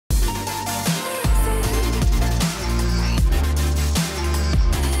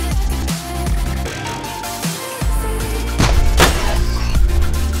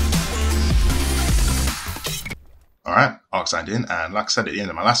Arxandin, and like I said at the end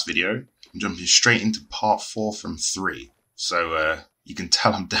of my last video, I'm jumping straight into part 4 from 3. So you can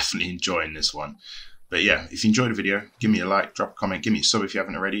tell I'm definitely enjoying this one. But yeah, if you enjoyed the video, give me a like, drop a comment, give me a sub if you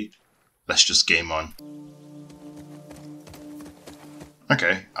haven't already. Let's just game on.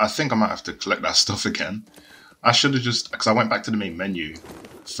 Okay, I think I might have to collect that stuff again. I should have just, because I went back to the main menu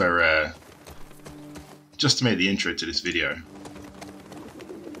for just to make the intro to this video.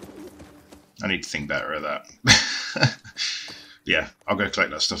 I need to think better of that. Yeah, I'll go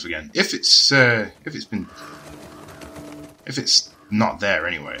collect that stuff again. If it's not there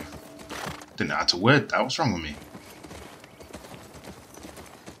anyway. Didn't know how to word that. What's wrong with me?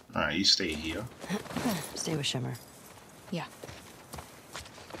 Alright, you stay here. Stay with Shimmer. Yeah.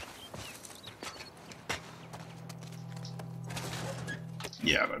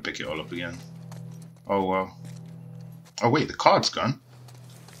 Yeah, I gotta pick it all up again. Oh well. Oh wait, the card's gone.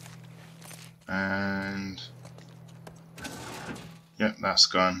 And yeah, that's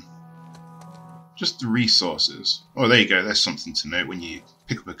gone. Just the resources. Oh, there you go. There's something to note. When you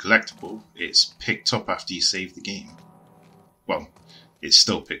pick up a collectible, it's picked up after you save the game. Well, it's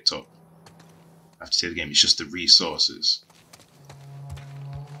still picked up after you save the game. It's just the resources.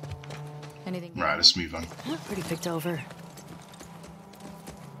 Anything? Right, let's move on. Pretty picked over.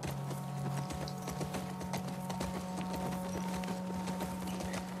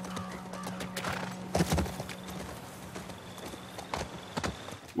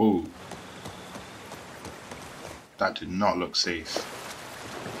 Whoa. That did not look safe.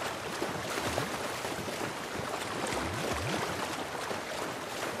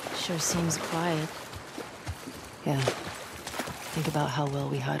 Sure seems quiet. Yeah. Think about how well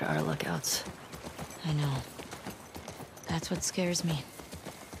we hide our lookouts. I know. That's what scares me.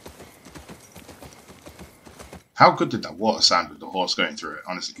 How good did that water sound with the horse going through it,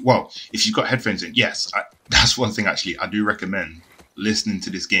 honestly? Well, if you've got headphones in, yes, that's one thing actually I do recommend listening to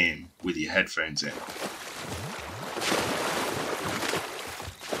this game with your headphones in.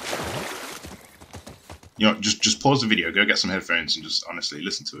 You know, just pause the video, go get some headphones and just honestly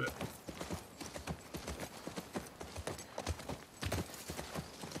listen to it.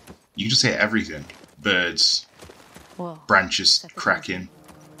 You can just hear everything. Birds, Whoa. branches cracking.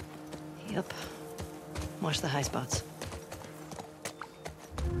 Yep. Watch the high spots.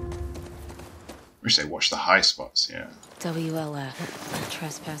 We say watch the high spots, yeah. WLF.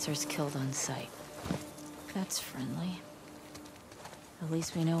 Trespassers killed on sight. That's friendly. At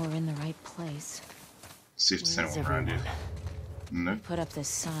least we know we're in the right place. See if there's anyone around here. Nope. Put up this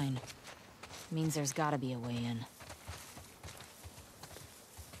sign. Means there's gotta be a way in.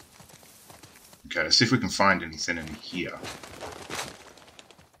 Okay, let's see if we can find anything in here.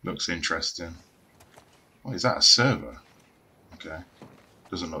 Looks interesting. Oh, is that a server? Okay.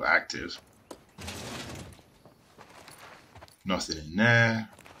 Doesn't look active. Nothing in there.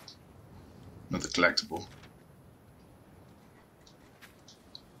 Another collectible.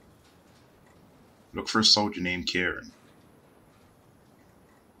 Look for a soldier named Kieran.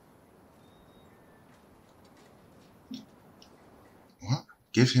 What?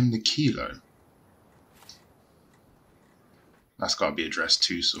 Give him the kilo. That's got to be addressed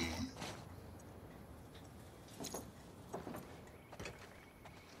to someone.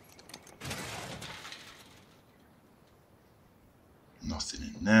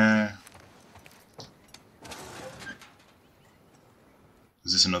 Nothing in there.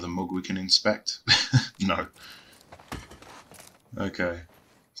 Is this another mug we can inspect? No. Okay.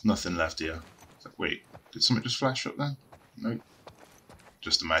 There's nothing left here. Wait, did something just flash up then? Nope.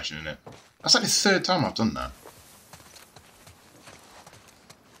 Just imagining it. That's like the third time I've done that.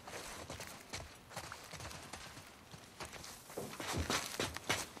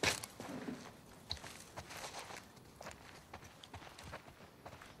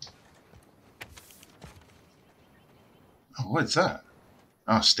 Oh, what is that?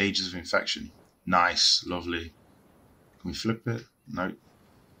 Oh, stages of infection. Nice, lovely. Can we flip it? Nope.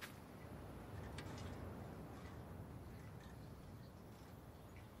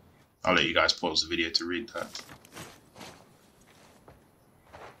 I'll let you guys pause the video to read that.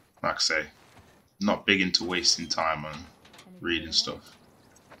 Like I say, not big into wasting time on reading stuff.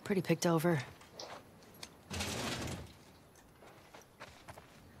 Pretty picked over.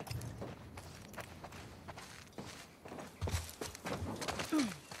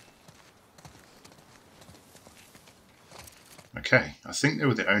 Okay, I think they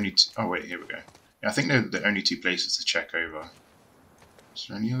were the only oh wait, here we go. Yeah, I think they're the only two places to check over. Is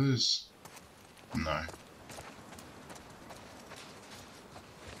there any others? No.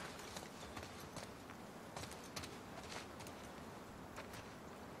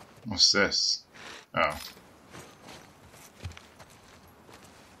 What's this? Oh.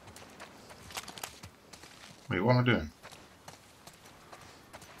 Wait, what am I doing?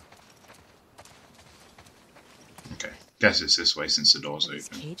 Okay, guess it's this way since the door's Are these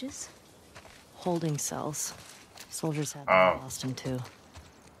open. cages? Holding cells. Soldiers have Oh. in Boston too.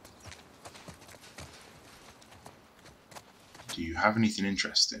 Do you have anything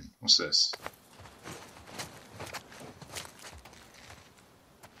interesting? What's this?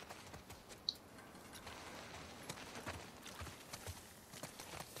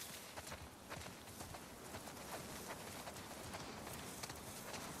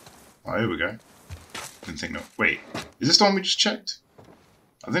 Oh, here we go. Didn't think no. Wait, is this the one we just checked?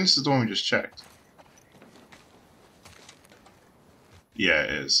 I think this is the one we just checked. Yeah, it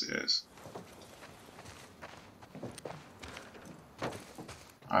is. It is.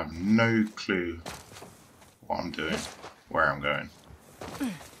 I have no clue what I'm doing, where I'm going.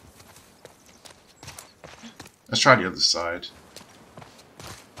 Let's try the other side.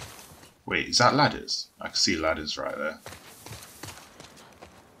 Wait, is that ladders? I can see ladders right there.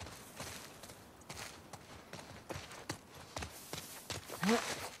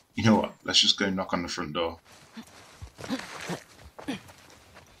 You know what? Let's just go knock on the front door.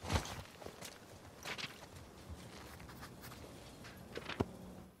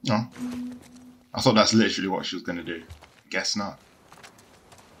 No. I thought that's literally what she was going to do. Guess not.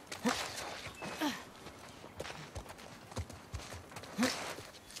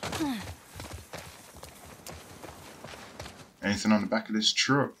 Anything on the back of this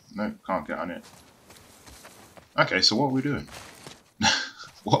truck? No, can't get on it. Okay, so what are we doing?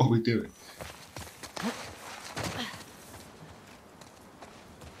 What are we doing?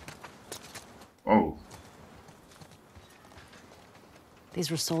 Oh.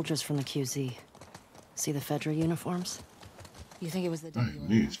 These were soldiers from the QZ. See the Fedra uniforms? You think it was the Oh, it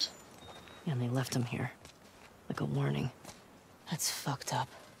moved. And they left them here. Like a warning. That's fucked up.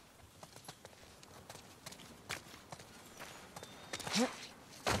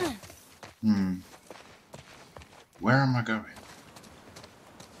 Where am I going?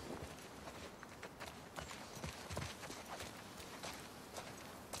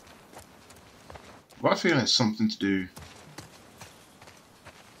 I've got a feeling it's something to do...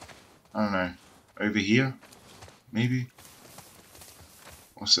 I don't know. Over here? Maybe?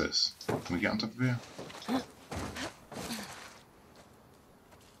 What's this? Can we get on top of here?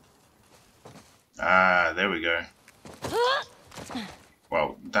 Ah, there we go.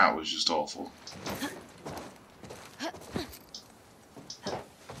 Well, that was just awful.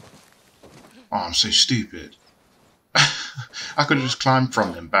 Oh, I'm so stupid. I could have just climbed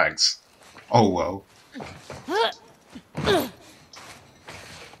from them bags. Oh well.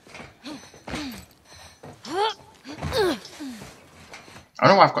 I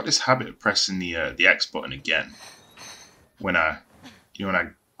know I've got this habit of pressing the X button again when I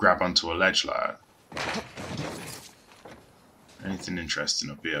grab onto a ledge like that. Anything interesting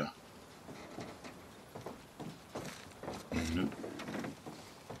up here? Nope.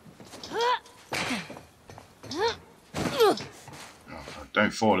 Oh,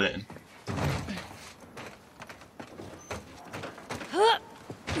 don't fall in.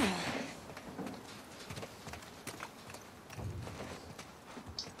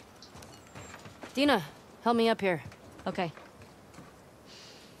 Dina, help me up here. Okay.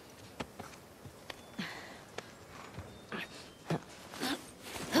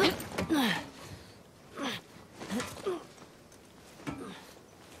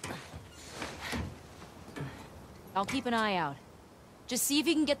 I'll keep an eye out. Just see if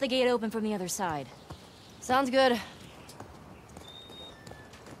you can get the gate open from the other side. Sounds good.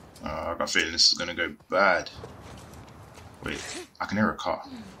 I got a feeling this is gonna go bad. Wait, I can hear a car.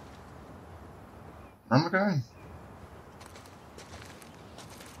 Where am I going?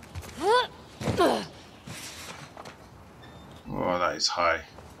 Oh, that is high.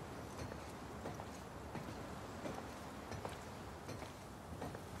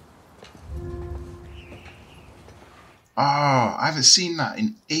 Oh, I haven't seen that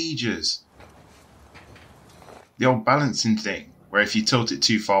in ages. The old balancing thing, where if you tilt it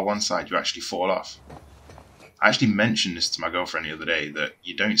too far one side, you actually fall off. I actually mentioned this to my girlfriend the other day, that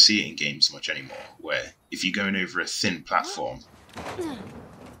you don't see it in games much anymore, where if you're going over a thin platform,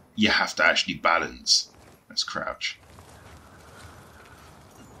 you have to actually balance. Let's crouch.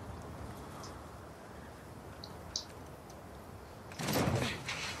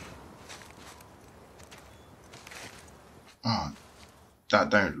 Oh, that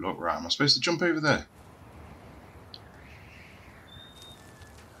don't look right. Am I supposed to jump over there?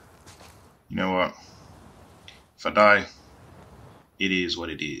 You know what? If I die, it is what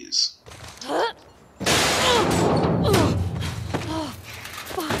it is.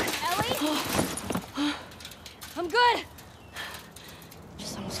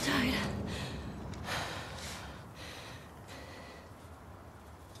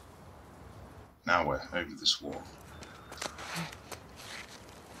 over this wall.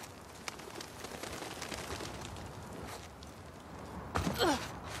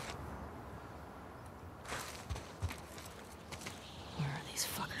 Where are these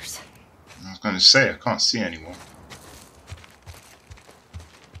fuckers? I was going to say, I can't see anyone.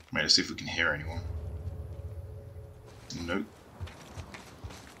 Wait, let's see if we can hear anyone. Nope.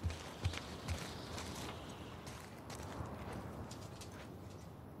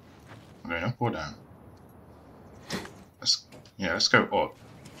 I'm going up or down? Let's go up.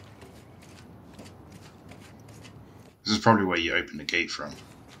 This is probably where you open the gate from.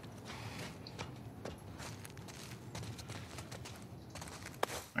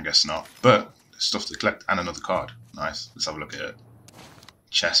 I guess not, but there's stuff to collect and another card. Nice. Let's have a look at it.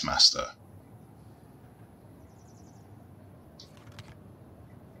 Chess Master.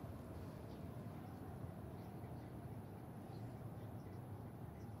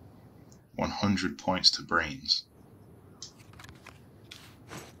 $100 points to brains.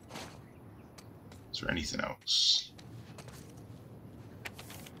 Is there anything else?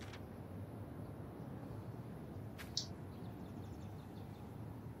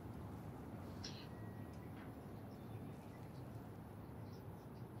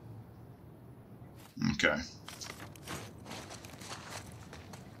 Okay.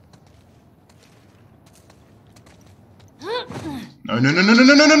 No, no, no, no, no,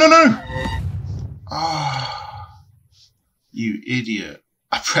 no, no, no, no, no! Ah, you idiot.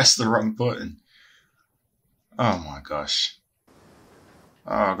 I pressed the wrong button. Oh my gosh.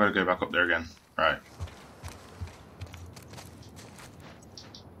 Oh, I've got to go back up there again. Right.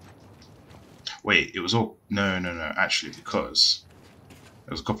 Wait, it was all... No, no, no, actually, because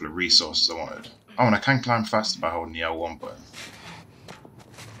there was a couple of resources I wanted. Oh, and I can climb faster by holding the L1 button.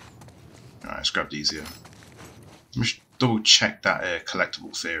 Alright, let's grab these here. Let me double check that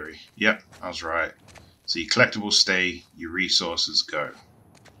collectible theory. Yep, I was right. So your collectibles stay, your resources go.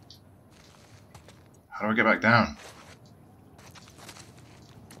 How do I get back down?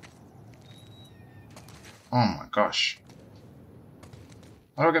 Oh my gosh.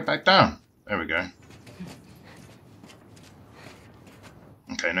 How do I get back down? There we go.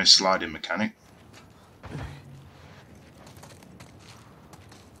 Okay, no sliding mechanic.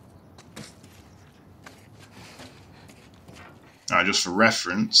 Now, just for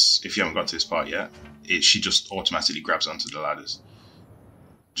reference, if you haven't got to this part yet, she just automatically grabs onto the ladders.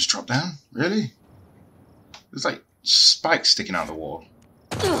 Just drop down? Really? There's like spikes sticking out of the wall.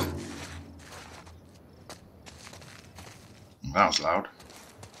 That was loud.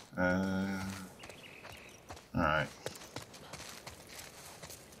 Alright.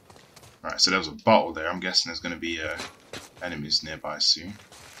 Alright, so there was a bottle there. I'm guessing there's going to be enemies nearby soon.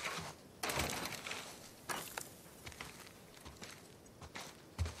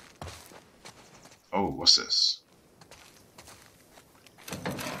 Oh, what's this?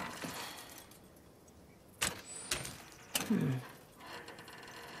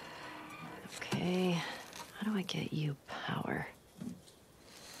 Okay, how do I get you power?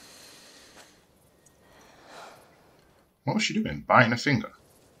 What was she doing? Biting a finger?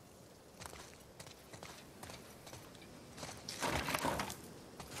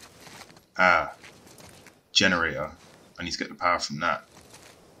 Ah, generator. I need to get the power from that.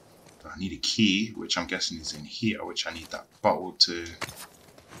 I need a key, which I'm guessing is in here, which I need that bottle to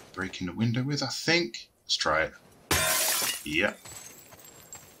break in the window with, I think. Let's try it. Yep.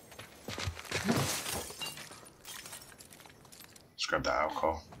 Let's grab that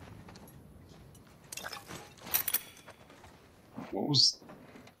alcohol. What was...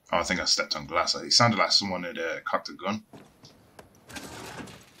 Oh, I think I stepped on glass. It sounded like someone had cocked a gun.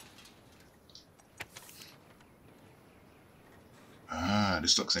 Ah,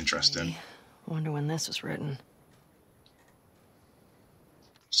 this looks interesting. Maybe. Wonder when this was written.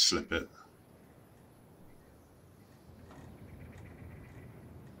 Let's flip it.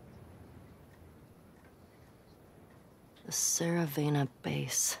 The Saravena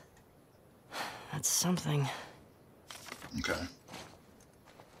base. That's something. Okay.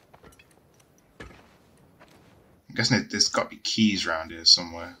 I'm guessing there's got to be keys around here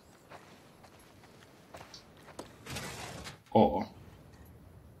somewhere. Or,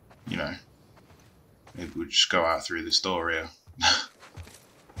 you know, maybe we'll just go out through this door here.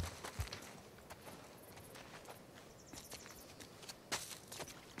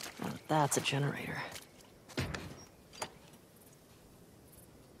 Oh, that's a generator.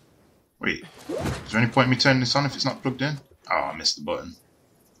 Wait, is there any point in me turning this on if it's not plugged in? Oh, I missed the button.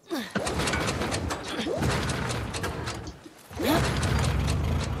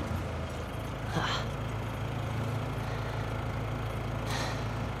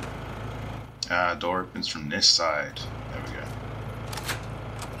 Door opens from this side. There we go.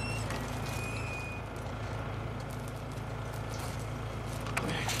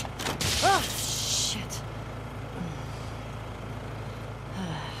 Oh, shit.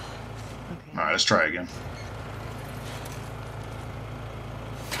 Okay. Alright, let's try again.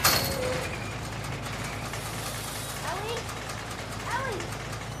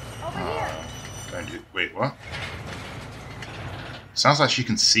 Don't do. Wait, what? Sounds like she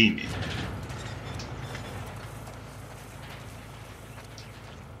can see me.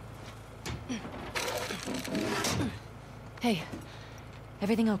 Hey,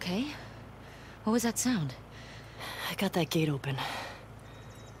 everything okay? What was that sound? I got that gate open.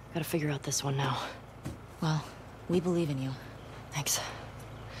 Gotta figure out this one now. Well, we believe in you. Thanks.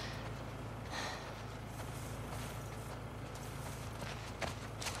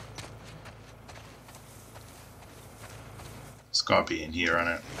 It's gotta be in here, on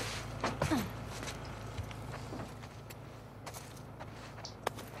it.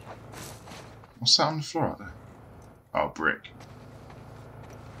 What's that on the floor out there? Oh, brick.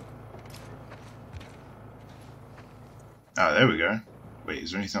 Ah, there we go. Wait,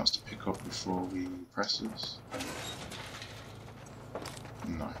 is there anything else to pick up before we press this?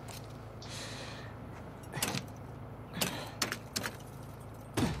 No.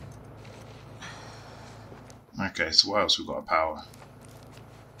 Okay, so what else we've got to power?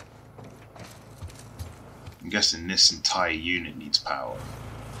 I'm guessing this entire unit needs power.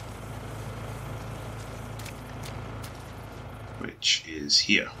 Which is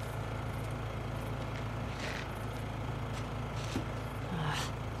here.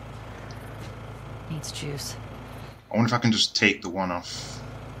 Needs juice. I wonder if I can just take the one off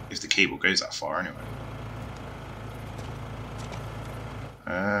if the cable goes that far anyway.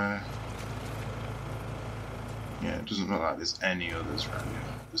 Yeah, it doesn't look like there's any others around here.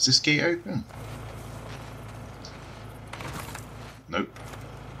 Was this gate open? Nope.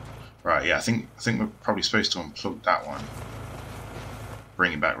 Right, yeah, I think we're probably supposed to unplug that one.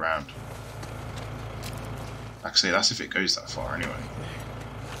 Bring it back round. Like I say, that's if it goes that far anyway.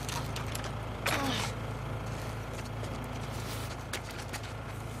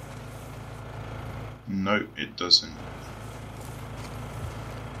 No, it doesn't.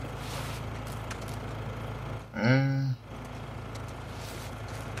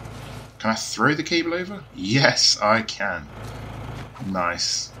 Can I throw the cable over? Yes, I can.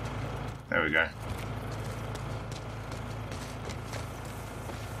 Nice. There we go.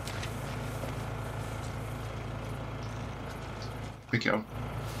 Pick it up.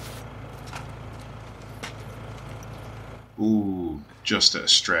 Ooh, just at a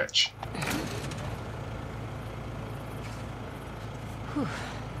stretch. Whew.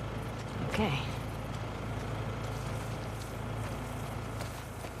 Okay.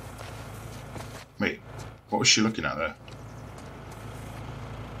 Wait, what was she looking at there?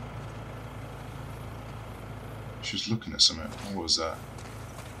 She was looking at something. What was that?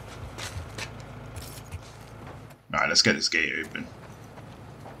 Alright, let's get this gate open.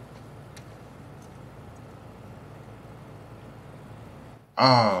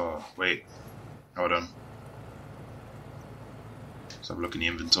 Oh, wait. Hold on. Let's have a look in the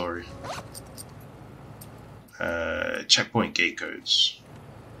inventory. Checkpoint gate codes.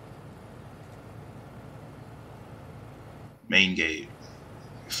 Main gate,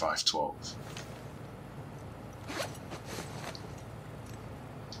 512.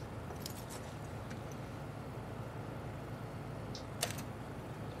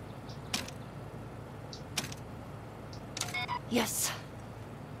 Yes.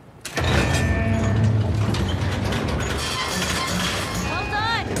 Well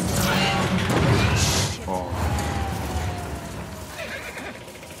done! Oh.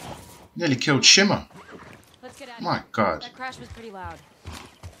 Nearly killed Shimmer. Let's get out of My here. God. That crash was pretty loud.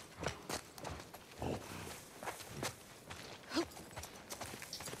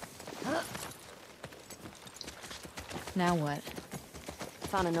 Now what?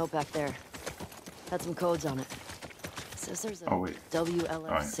 Found a note back there. Had some codes on it. Says there's a WLF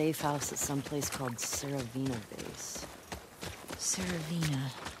yeah. safe house at some place called Saravina Base.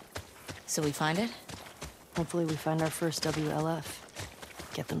 Saravina. So we find it? Hopefully we find our first WLF.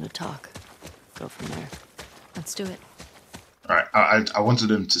 Get them to talk. Go from there. Let's do it. Alright, I wanted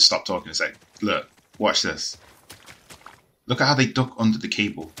them to stop talking and say, look, watch this. Look at how they duck under the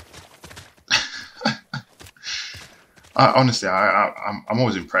cable. Honestly, I'm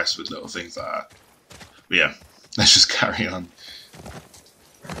always impressed with little things like that. But yeah, let's just carry on.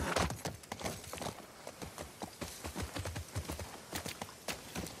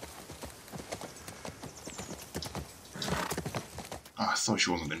 Oh, I thought she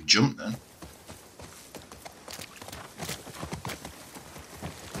wasn't going to jump then.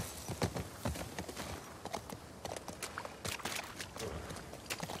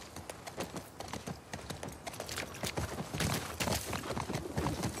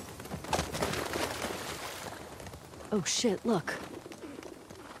 Oh shit, look.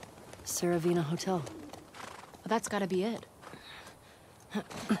 Saravina Hotel. Well, that's gotta be it.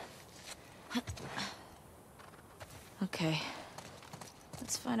 Okay.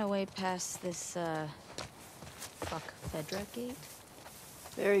 Let's find a way past this, fuck Fedra gate?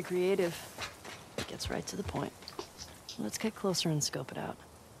 Very creative. Gets right to the point. Let's get closer and scope it out.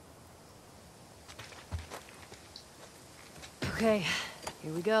 Okay,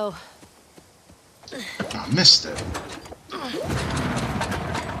 here we go. I missed it.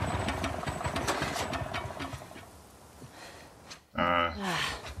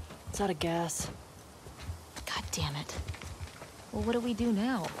 It's out of gas. God damn it. Well, what do we do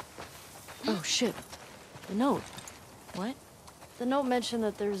now? Oh shit. The note. What? The note mentioned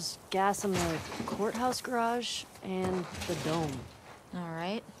that there's gas in the courthouse garage and the dome. All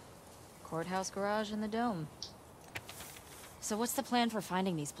right. Courthouse garage and the dome. So what's the plan for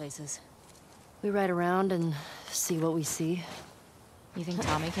finding these places? We ride around and see what we see. You think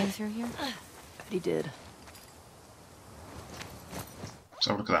Tommy came through here? Bet he did. Let's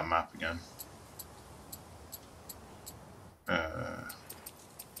have a look at that map again.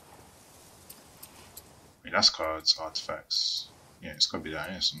 Wait, that's cards, artifacts. Yeah, it's gotta be down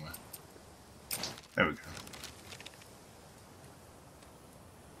here somewhere. There we go.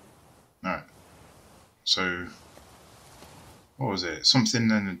 Alright. So, what was it? Something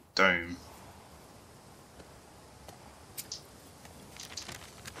in the dome.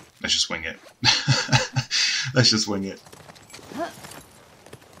 Let's just wing it. Let's just wing it.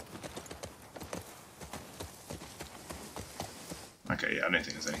 Okay, yeah, I don't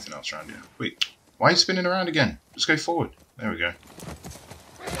think there's anything else around here. Wait, why are you spinning around again? Just go forward. There we go.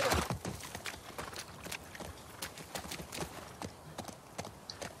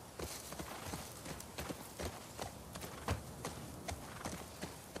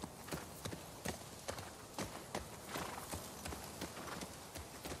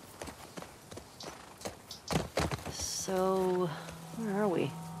 So, where are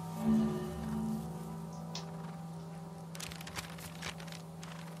we?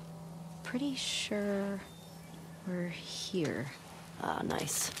 Pretty sure we're here. Ah,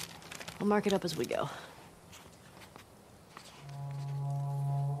 nice. I'll mark it up as we go.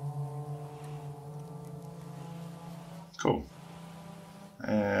 Cool.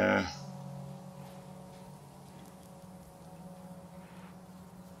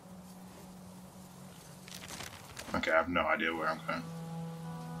 Okay, I have no idea where I'm going.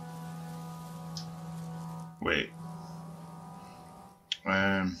 Wait.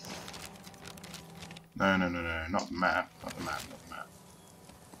 No, not the map, not the map, not the map.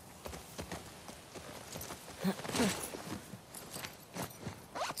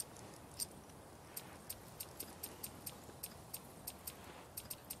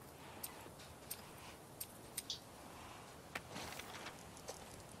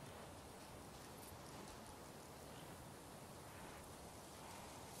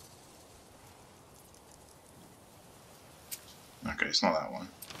 Okay, it's not that one.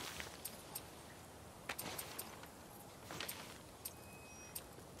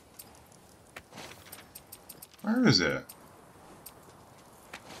 Where is it?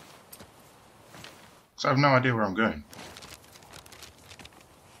 Because I have no idea where I'm going.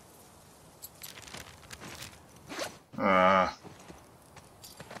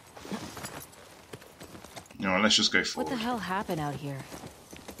 You know what, let's just go forward. What the hell happened out here?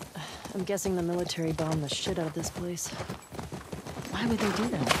 I'm guessing the military bombed the shit out of this place. Why would they do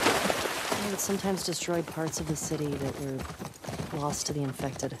that? They would sometimes destroy parts of the city that were lost to the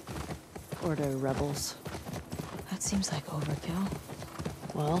infected. Or to rebels. That seems like overkill.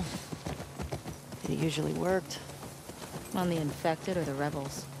 Well, it usually worked. On the infected or the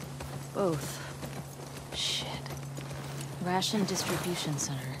rebels? Both. Shit. Ration distribution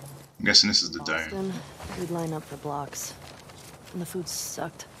center. I'm guessing this is the dome. Boston, we'd line up for blocks. And the food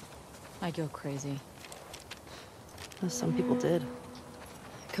sucked. I'd go crazy. Well, some people did.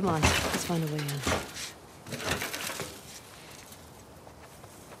 Come on, let's find a way in.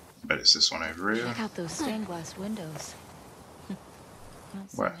 Bet it's this one over here. Check out those stained glass windows. Not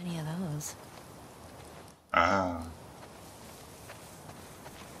so What? many of those. Ah.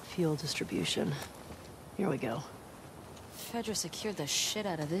 Fuel distribution. Here we go. Fedra secured the shit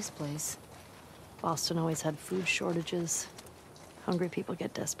out of this place. Boston always had food shortages. Hungry people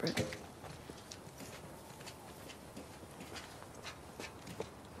get desperate.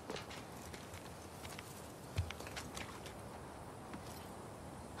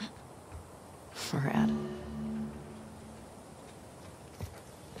 Rad.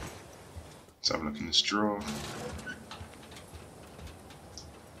 Let's have a look in this drawer.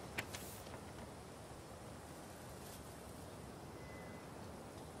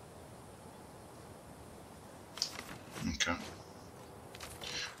 Okay.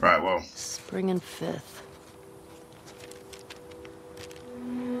 Right, well. Spring and 5th.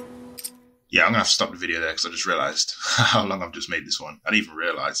 Yeah, I'm going to have to stop the video there because I just realised how long I've just made this one. I didn't even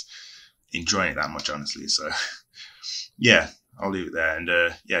realise enjoying it that much, honestly. So, yeah, I'll leave it there. And,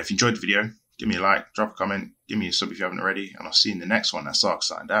 yeah, if you enjoyed the video, give me a like, drop a comment, give me a sub if you haven't already. And I'll see you in the next one. That's Ark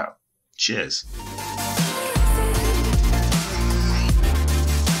signed out. Cheers.